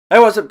Hey,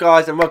 what's up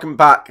guys, and welcome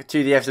back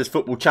to the FCS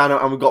Football channel.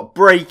 And we've got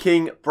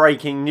breaking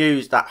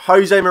news that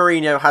Jose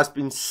Mourinho has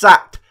been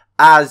sacked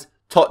as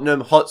Tottenham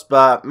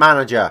Hotspur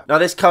manager. Now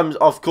this comes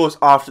of course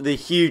after the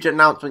huge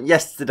announcement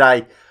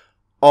yesterday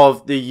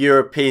of the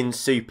European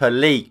Super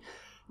League.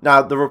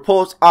 Now the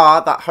reports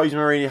are that Jose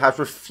Mourinho has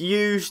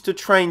refused to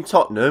train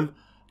Tottenham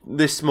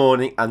this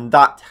morning, and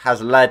that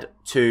has led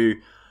to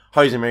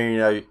Jose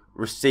Mourinho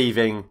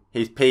receiving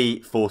his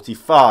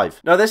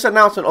P45. Now this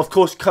announcement of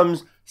course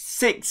comes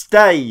 6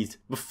 days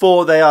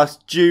before they are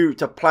due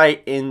to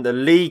play in the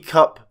League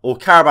Cup or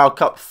Carabao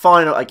Cup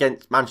final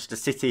against Manchester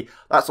City.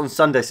 That's on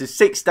Sunday, so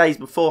 6 days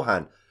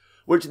beforehand.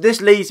 Which this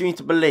leads me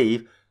to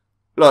believe,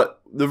 look,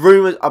 the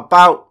rumours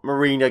about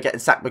Mourinho getting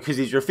sacked because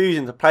he's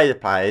refusing to play the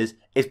players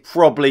is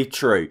probably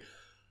true.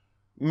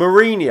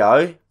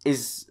 Mourinho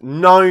is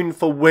known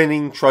for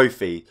winning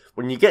trophies.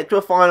 When you get to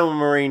a final with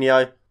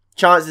Mourinho,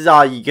 chances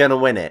are you're going to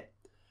win it.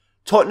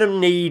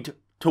 Tottenham need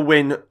to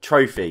win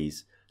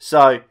trophies.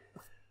 So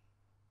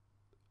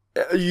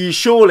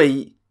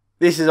surely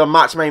this is a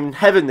match made in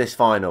heaven, this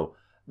final.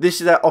 This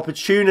is their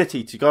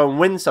opportunity to go and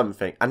win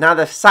something. And now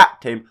they've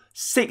sacked him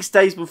 6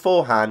 days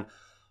beforehand.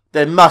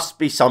 There must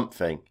be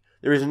something.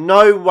 There is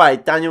no way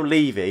Daniel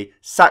Levy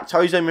sacked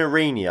Jose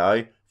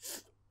Mourinho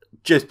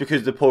just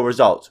because of the poor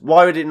results.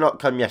 Why would it not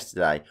come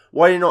yesterday?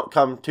 Why did it not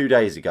come 2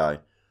 days ago?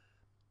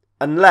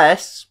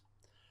 Unless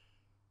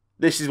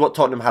this is what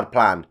Tottenham had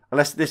planned.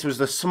 Unless this was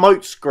the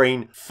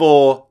smokescreen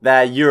for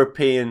their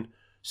European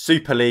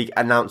Super League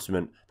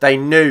announcement. They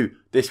knew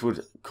this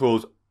would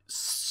cause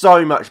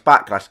so much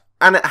backlash,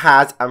 and it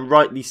has, and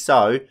rightly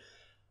so.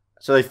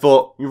 So they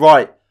thought,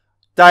 right,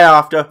 day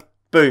after,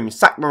 boom,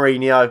 sack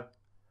Mourinho,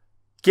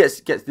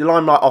 gets the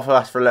limelight off of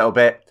us for a little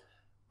bit,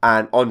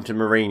 and on to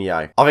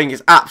Mourinho. I think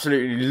it's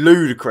absolutely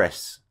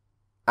ludicrous.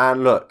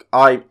 And look,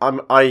 I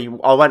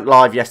went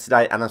live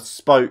yesterday and I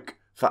spoke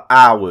for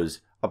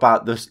hours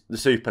about the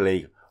Super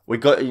League. We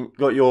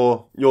got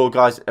your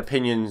guys'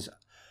 opinions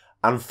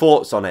and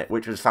thoughts on it,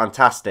 which was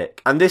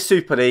fantastic. And this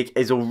Super League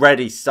is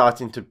already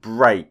starting to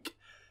break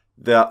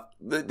the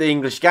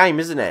English game,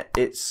 isn't it?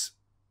 It's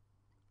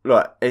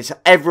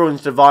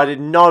everyone's divided,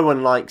 no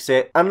one likes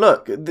it. And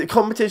look, the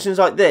competitions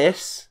like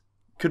this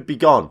could be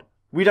gone.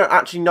 We don't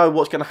actually know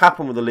what's going to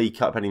happen with the League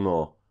Cup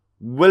anymore.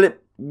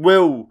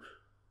 Will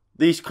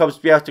these clubs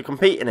be able to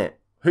compete in it?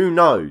 Who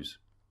knows?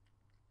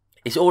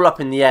 It's all up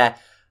in the air,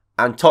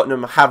 and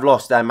Tottenham have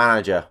lost their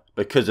manager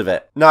because of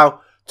it.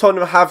 Now,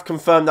 Tottenham have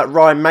confirmed that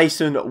Ryan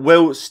Mason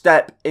will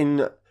step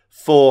in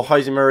for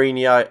Jose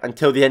Mourinho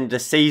until the end of the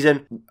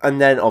season.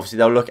 And then obviously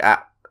they'll look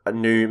at a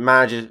new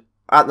manager.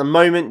 At the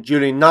moment,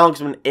 Julian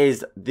Nagelsmann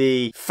is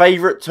the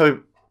favourite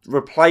to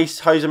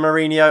replace Jose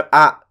Mourinho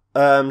at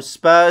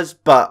Spurs.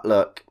 But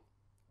look,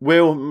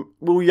 will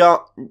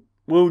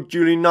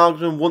Julian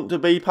Nagelsmann want to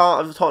be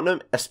part of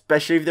Tottenham,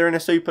 especially if they're in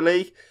a Super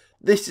League?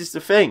 This is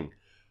the thing.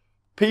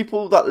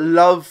 People that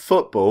love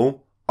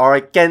football are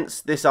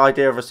against this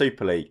idea of a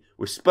Super League.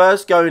 With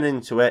Spurs going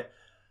into it,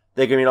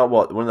 they're going to be like,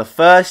 what? One of the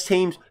first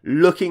teams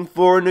looking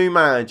for a new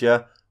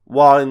manager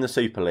while in the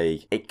Super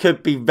League. It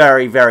could be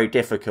very, very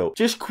difficult.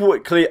 Just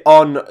quickly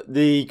on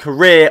the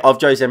career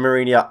of Jose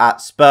Mourinho at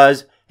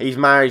Spurs. He's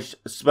managed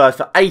Spurs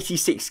for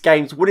 86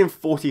 games, winning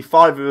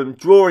 45 of them,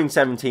 drawing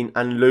 17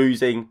 and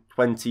losing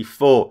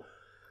 24.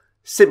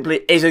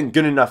 Simply isn't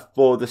good enough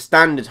for the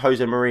standards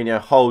Jose Mourinho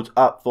holds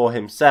up for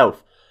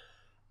himself.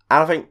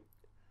 And I think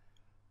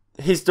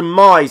his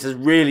demise has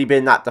really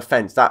been that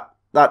defence. That's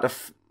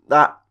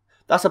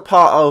a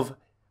part of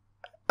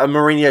a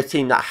Mourinho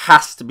team that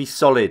has to be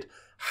solid,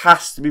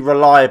 has to be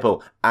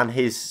reliable, and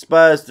his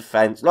Spurs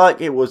defence,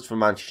 like it was for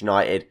Manchester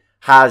United,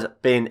 has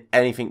been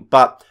anything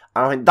but.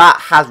 And I think that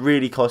has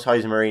really cost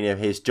Jose Mourinho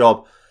his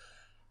job.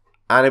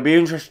 And it'll be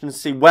interesting to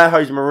see where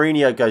Jose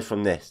Mourinho goes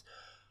from this.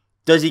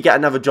 Does he get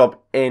another job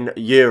in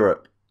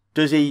Europe?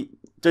 Does he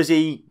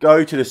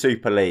go to the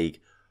Super League?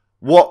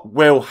 What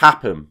will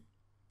happen?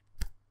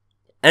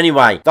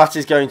 Anyway, that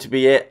is going to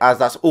be it, as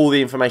that's all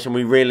the information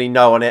we really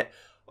know on it.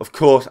 Of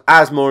course,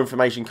 as more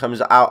information comes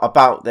out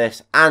about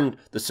this and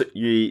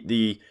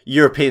the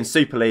European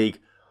Super League,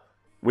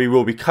 we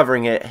will be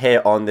covering it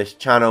here on this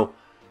channel.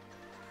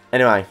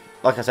 Anyway,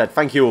 like I said,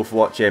 thank you all for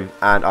watching,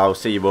 and I'll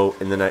see you all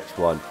in the next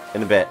one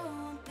in a bit.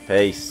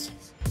 Peace.